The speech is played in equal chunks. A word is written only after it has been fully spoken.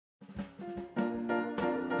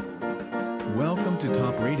to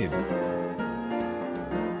top rated.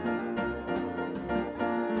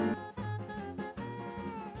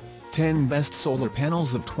 Ten Best Solar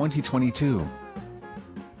Panels of 2022.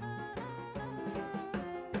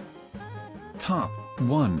 Top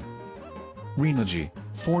 1. Renogy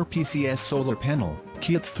 4 PCS Solar Panel,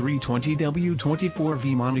 Kit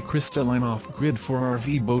 320W24V Monocrystalline Off-Grid for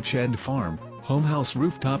RV Boat Shed Farm, Home House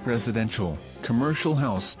Rooftop Residential, Commercial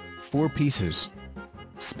House, 4 pieces.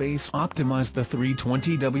 Space optimized. The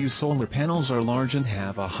 320W solar panels are large and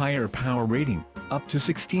have a higher power rating, up to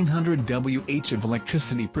 1600 Wh of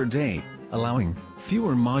electricity per day, allowing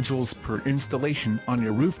fewer modules per installation on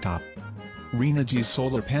your rooftop. Renogy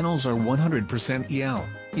solar panels are 100% EL,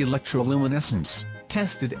 electroluminescence,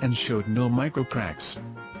 tested and showed no microcracks.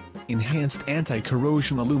 Enhanced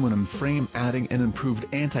anti-corrosion aluminum frame. Adding an improved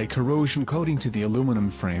anti-corrosion coating to the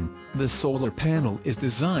aluminum frame, the solar panel is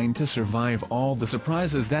designed to survive all the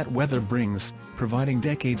surprises that weather brings, providing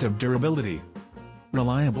decades of durability.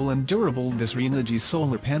 Reliable and durable. This Renogy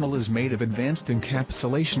solar panel is made of advanced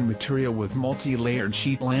encapsulation material with multi-layered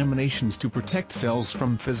sheet laminations to protect cells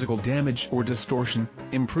from physical damage or distortion,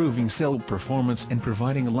 improving cell performance and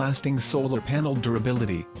providing lasting solar panel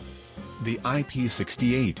durability. The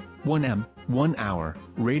IP68, 1M, 1 hour,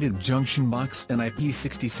 rated junction box and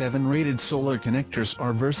IP67 rated solar connectors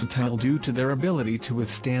are versatile due to their ability to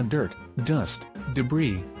withstand dirt, dust,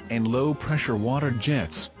 debris, and low-pressure water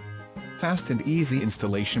jets. Fast and easy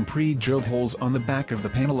installation. Pre-drilled holes on the back of the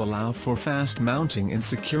panel allow for fast mounting and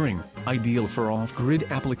securing, ideal for off-grid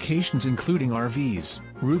applications including RVs,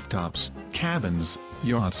 rooftops, cabins,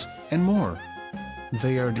 yachts, and more.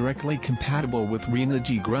 They are directly compatible with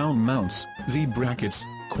Renogy ground mounts, Z-brackets,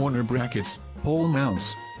 corner brackets, pole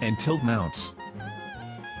mounts, and tilt mounts.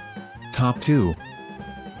 Top 2.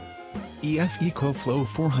 ECOFLOW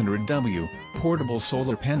 400W, Portable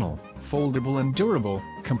Solar Panel, Foldable and Durable,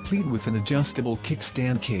 complete with an adjustable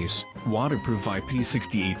kickstand case, waterproof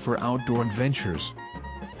IP68 for outdoor adventures.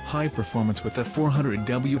 High performance. With a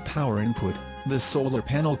 400W power input, the solar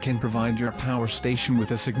panel can provide your power station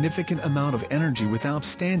with a significant amount of energy with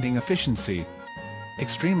outstanding efficiency.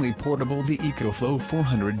 Extremely portable. The ECOFLOW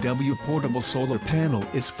 400W portable solar panel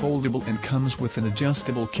is foldable and comes with an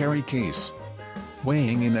adjustable carry case.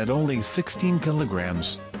 Weighing in at only 16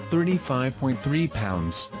 kilograms, 35.3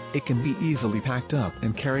 pounds, it can be easily packed up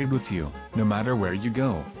and carried with you, no matter where you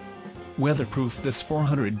go. Weatherproof. This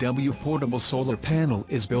 400W portable solar panel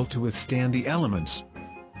is built to withstand the elements.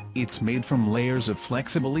 It's made from layers of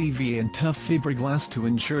flexible EVA and tough fiberglass to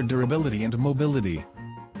ensure durability and mobility.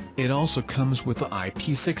 It also comes with the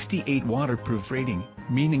IP68 waterproof rating,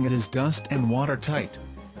 meaning it is dust and watertight.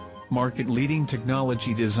 Market-leading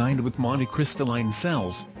technology designed with monocrystalline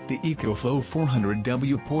cells, the ECOFLOW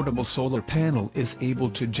 400W portable solar panel is able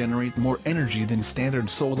to generate more energy than standard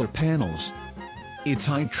solar panels. Its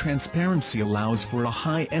high transparency allows for a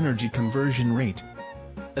high energy conversion rate.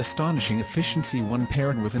 Astonishing efficiency. When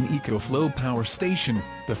paired with an ECOFLOW power station,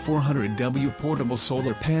 the 400W portable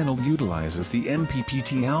solar panel utilizes the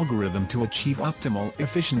MPPT algorithm to achieve optimal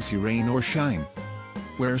efficiency, rain or shine.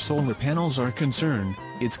 Where solar panels are concerned,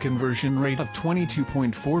 its conversion rate of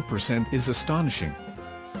 22.4% is astonishing.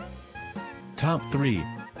 Top 3.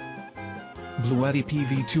 BLUETTI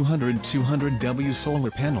PV200-200W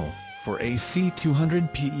Solar Panel, for AC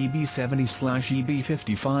 200p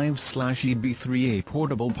EB70/EB55/EB3A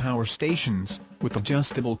portable power stations, with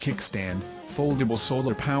adjustable kickstand, foldable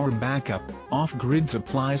solar power backup, off-grid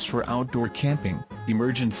supplies for outdoor camping,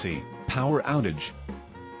 emergency, power outage.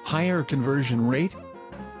 Higher conversion rate?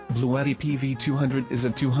 BLUETTI PV200 is a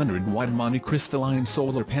 200-watt monocrystalline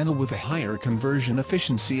solar panel with a higher conversion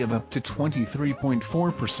efficiency of up to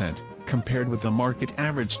 23.4%, compared with the market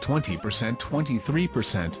average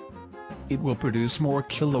 23%. It will produce more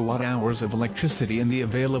kilowatt-hours of electricity in the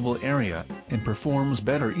available area, and performs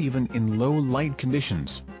better even in low light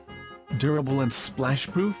conditions. Durable and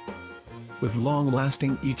splash-proof? With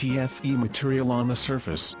long-lasting ETFE material on the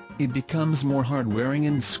surface, it becomes more hard-wearing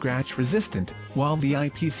and scratch-resistant, while the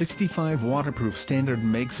IP65 waterproof standard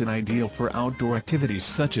makes it ideal for outdoor activities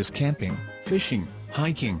such as camping, fishing,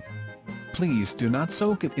 hiking. Please do not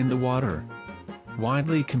soak it in the water.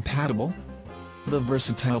 Widely compatible? The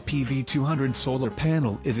versatile PV200 solar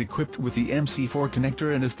panel is equipped with the MC4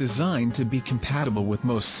 connector and is designed to be compatible with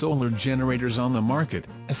most solar generators on the market,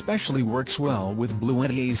 especially works well with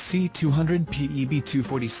BLUETTI AC 200p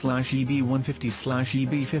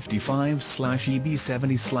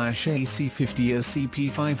EB240/EB150/EB55/EB70/AC50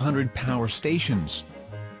 SCP500 power stations.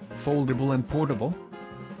 Foldable and portable?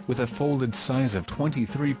 with a folded size of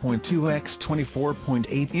 23.2 x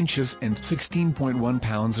 24.8 inches and 16.1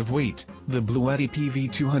 pounds of weight. The BLUETTI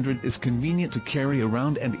PV200 is convenient to carry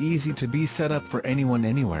around and easy to be set up for anyone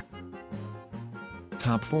anywhere.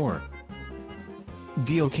 Top 4.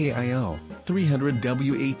 DOKIO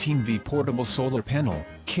 300W18V Portable Solar Panel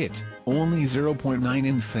Kit, only 0.9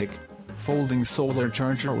 in thick, folding solar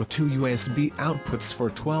charger with 2 USB outputs for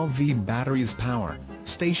 12V batteries. Power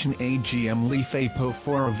Station AGM Leaf APO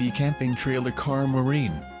 4RV Camping Trailer Car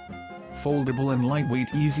Marine. Foldable and lightweight,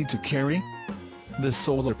 easy to carry. The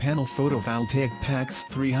solar panel photovoltaic packs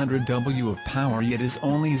 300W of power yet is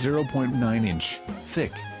only 0.9 inch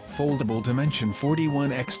thick, foldable, dimension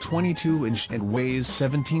 41 x 22 inch and weighs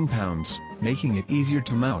 17 pounds, making it easier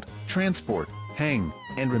to mount, transport, hang,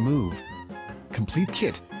 and remove. Complete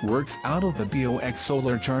kit works out of the BOX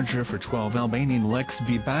solar charger for 12 Albanian Lex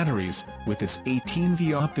V batteries, with its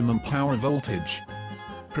 18V optimum power voltage.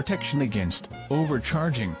 Protection against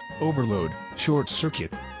overcharging, overload, short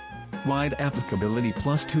circuit. Wide applicability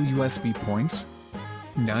plus 2 USB points.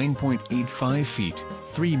 9.85 feet,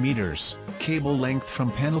 3 meters, cable length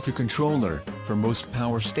from panel to controller, for most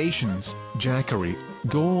power stations, Jackery,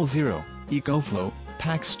 Goal Zero, ECOFLOW,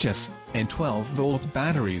 PaxChess, and 12-volt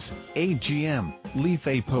batteries, AGM, Leaf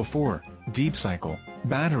APO 4, Deep Cycle,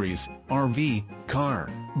 batteries, RV, car,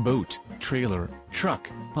 boat, trailer, truck,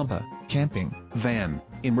 pumper, camping, van,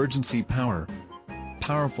 emergency power.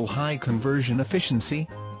 Powerful high conversion efficiency.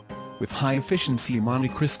 With high-efficiency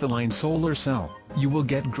monocrystalline solar cell, you will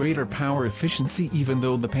get greater power efficiency even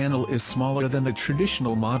though the panel is smaller than the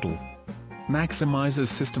traditional model. Maximizes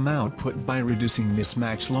system output by reducing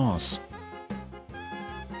mismatch loss.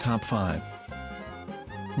 Top 5.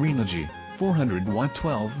 Renogy 400-watt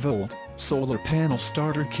 12-volt solar panel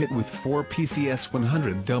starter kit with 4 PCS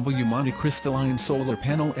 100W monocrystalline solar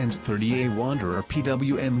panel and 30A Wanderer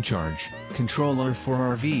PWM charge controller for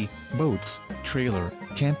RV, boats, trailer,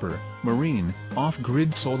 camper, marine,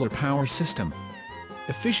 off-grid solar power system.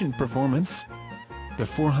 Efficient performance. The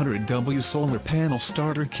 400W solar panel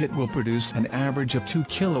starter kit will produce an average of 2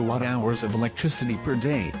 kWh of electricity per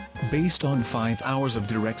day, based on 5 hours of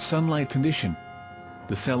direct sunlight condition.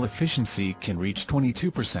 The cell efficiency can reach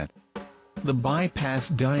 22%. The bypass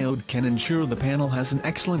diode can ensure the panel has an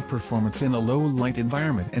excellent performance in a low-light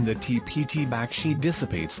environment, and the TPT backsheet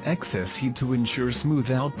dissipates excess heat to ensure smooth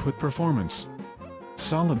output performance.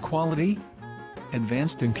 Solid quality.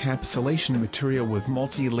 Advanced encapsulation material with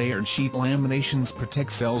multi-layered sheet laminations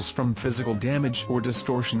protect cells from physical damage or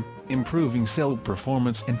distortion, improving cell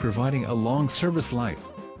performance and providing a long service life.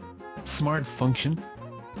 Smart function.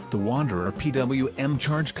 The Wanderer PWM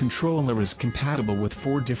charge controller is compatible with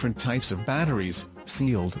 4 different types of batteries: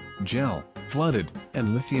 sealed, gel, flooded,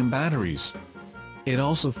 and lithium batteries. It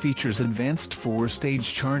also features advanced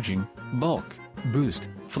 4-stage charging, bulk, boost,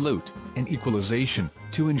 float, and equalization,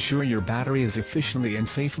 to ensure your battery is efficiently and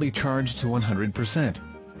safely charged to 100%.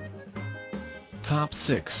 Top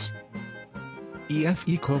 6.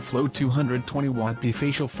 ECOFLOW 220-watt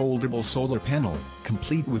Bifacial Foldable Solar Panel,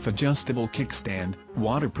 complete with adjustable kickstand,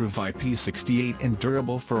 waterproof IP68 and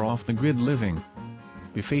durable for off-the-grid living.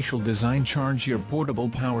 Bifacial design. Charge your portable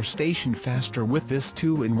power station faster with this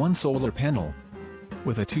 2-in-1 solar panel.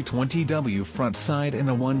 With a 220W front side and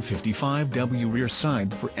a 155W rear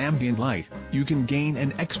side for ambient light, you can gain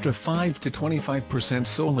an extra 5 to 25%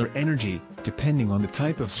 solar energy, depending on the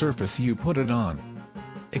type of surface you put it on.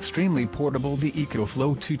 Extremely portable. The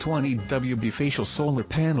ECOFLOW 220W Bifacial solar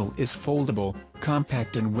panel is foldable,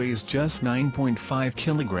 compact and weighs just 9.5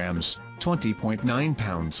 kilograms, 20.9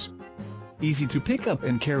 pounds. Easy to pick up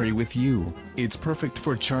and carry with you, it's perfect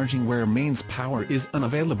for charging where mains power is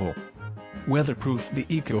unavailable. Weatherproof. The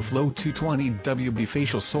ECOFLOW 220W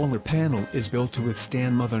Bifacial solar panel is built to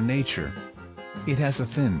withstand Mother Nature. It has a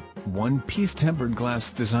thin, one-piece tempered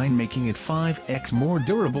glass design, making it 5x more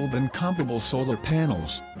durable than comparable solar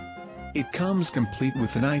panels. It comes complete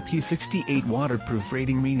with an IP68 waterproof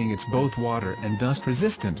rating, meaning it's both water and dust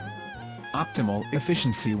resistant. Optimal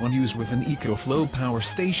efficiency. When used with an ECOFLOW power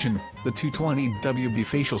station, the 220W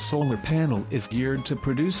Bifacial solar panel is geared to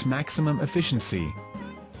produce maximum efficiency.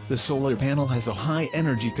 The solar panel has a high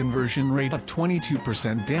energy conversion rate of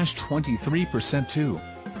 22%-23% too.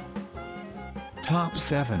 Top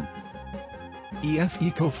 7.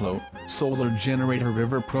 ECOFLOW Solar Generator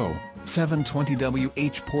River Pro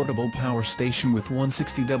 720WH Portable Power Station with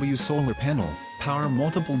 160W solar panel, power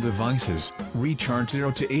multiple devices, recharge 0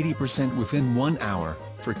 to 80% within 1 hour,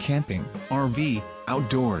 for camping, RV,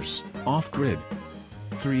 outdoors, off-grid.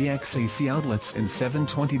 3x AC outlets and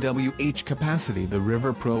 720 Wh capacity. The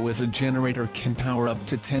River Pro as a generator can power up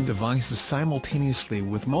to 10 devices simultaneously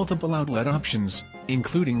with multiple outlet options,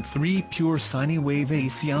 including 3 pure sine wave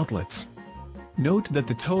AC outlets. Note that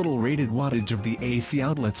the total rated wattage of the AC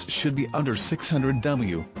outlets should be under 600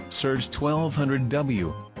 W, surge 1200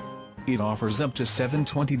 W. It offers up to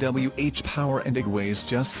 720 Wh power and it weighs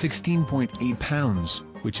just 16.8 pounds,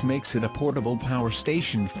 which makes it a portable power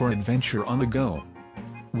station for adventure on the go.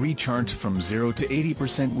 Recharge from 0 to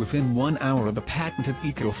 80% within 1 hour. The patented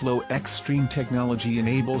ECOFLOW Extreme technology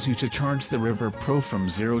enables you to charge the River Pro from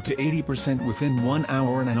 0 to 80% within 1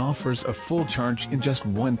 hour and offers a full charge in just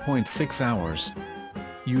 1.6 hours.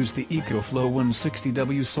 Use the ECOFLOW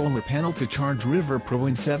 160W solar panel to charge River Pro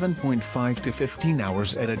in 7.5 to 15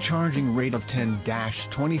 hours at a charging rate of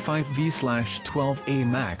 10-25V/12A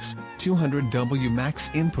max, 200W max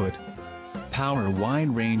input. Power a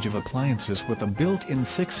wide range of appliances with a built-in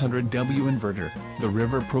 600W inverter. The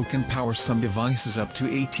River Pro can power some devices up to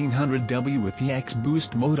 1800W with the X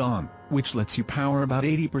Boost mode on, which lets you power about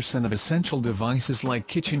 80% of essential devices like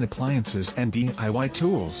kitchen appliances and DIY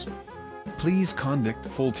tools. Please conduct a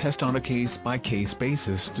full test on a case-by-case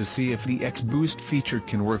basis to see if the X Boost feature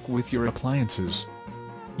can work with your appliances.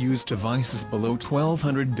 Use devices below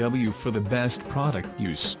 1200 W for the best product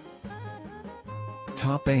use.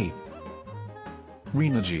 Top 8.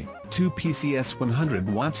 Renogy, 2 PCS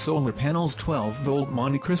 100-watt solar panels, 12-volt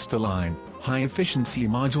monocrystalline, high-efficiency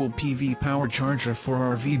module PV power charger for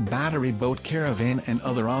RV, battery, boat, caravan and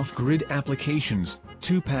other off-grid applications,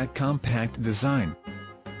 2-pack compact design.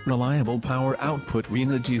 Reliable power output.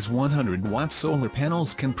 Renogy's 100-watt solar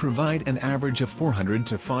panels can provide an average of 400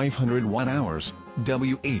 to 500 watt-hours,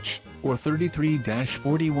 (Wh), or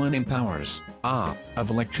 33-41 amp-hours of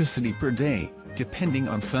electricity per day, depending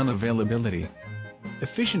on sun availability.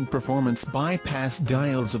 Efficient performance bypass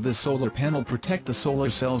diodes of the solar panel protect the solar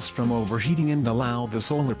cells from overheating and allow the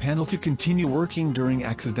solar panel to continue working during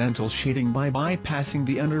accidental shading by bypassing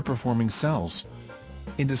the underperforming cells.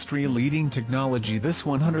 Industry-leading technology. This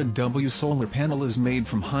 100W solar panel is made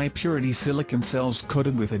from high-purity silicon cells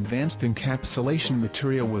coated with advanced encapsulation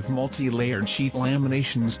material with multi-layered sheet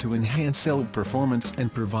laminations to enhance cell performance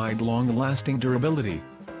and provide long-lasting durability.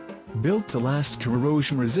 Built to last,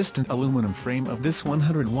 corrosion-resistant aluminum frame of this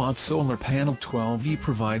 100-watt solar panel 12V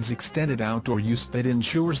provides extended outdoor use that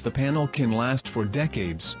ensures the panel can last for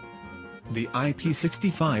decades. The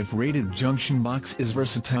IP65 rated junction box is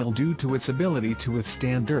versatile due to its ability to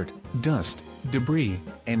withstand dirt, dust, debris,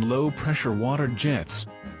 and low-pressure water jets.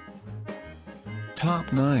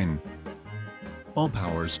 Top 9.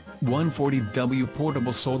 Allpower's 140W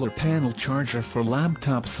portable solar panel charger for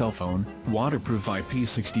laptop, cell phone, waterproof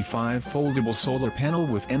IP65 foldable solar panel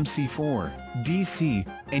with MC4, DC,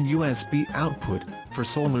 and USB output, for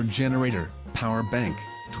solar generator, power bank,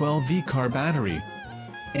 12V car battery.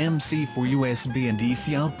 MC4 USB and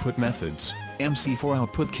DC output methods. MC4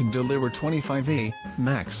 output can deliver 25A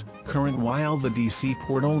max current while the DC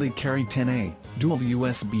port only carry 10A. Dual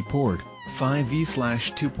USB port,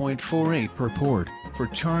 5V/2.48 per port, for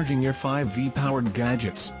charging your 5V powered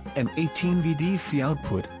gadgets, and 18V DC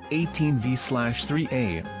output,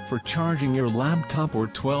 18V/3A, for charging your laptop or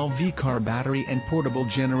 12V car battery and portable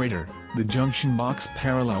generator. The junction box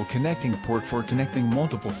parallel connecting port for connecting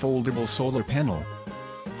multiple foldable solar panel.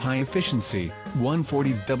 High efficiency,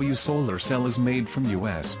 140W solar cell is made from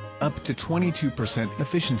US, up to 22%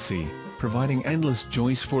 efficiency, providing endless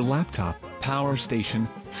choice for laptop, power station,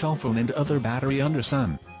 cell phone and other battery under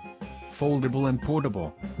sun. Foldable and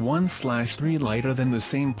portable, 1/3 lighter than the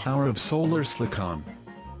same power of solar silicon.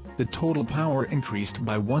 The total power increased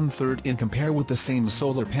by 1/3 in compare with the same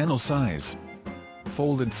solar panel size.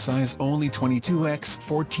 Folded size only 22x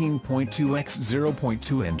 14.2x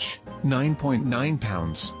 0.2 inch, 9.9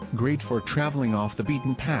 pounds, great for traveling off the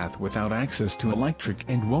beaten path without access to electric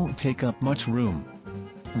and won't take up much room.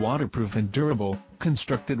 Waterproof and durable,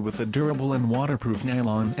 constructed with a durable and waterproof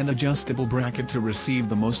nylon and adjustable bracket to receive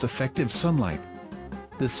the most effective sunlight.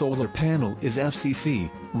 The solar panel is FCC,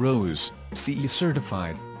 RoHS, CE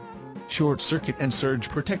certified. Short circuit and surge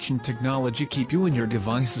protection technology keep you and your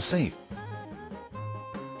devices safe.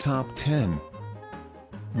 Top 10.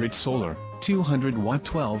 Rich Solar, 200-watt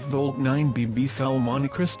 12-volt 9BB cell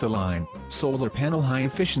monocrystalline, solar panel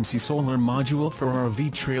high-efficiency solar module for RV,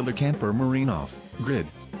 trailer, camper, marine, off-grid.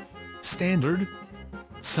 Standard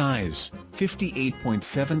size,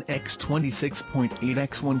 58.7x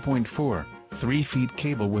 26.8x 1.4, 3 feet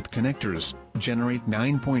cable with connectors, generate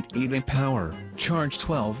 9.8 amp power, charge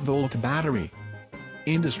 12-volt battery.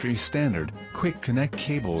 Industry standard, quick connect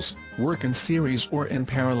cables, work in series or in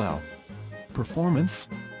parallel. Performance: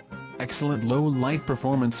 excellent low light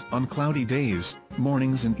performance on cloudy days,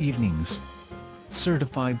 mornings and evenings.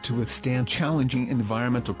 Certified to withstand challenging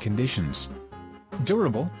environmental conditions.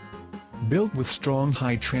 Durable: built with strong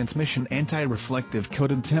high transmission anti-reflective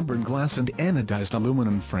coated tempered glass and anodized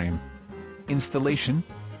aluminum frame. Installation: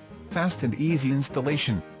 fast and easy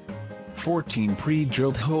installation. 14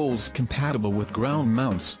 pre-drilled holes compatible with ground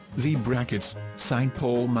mounts, Z-brackets, side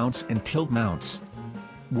pole mounts and tilt mounts.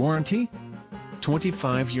 Warranty: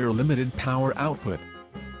 25-year limited power output.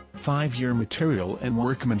 5-year material and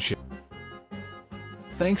workmanship.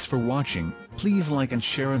 Thanks for watching. Please like and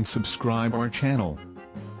share and subscribe our channel.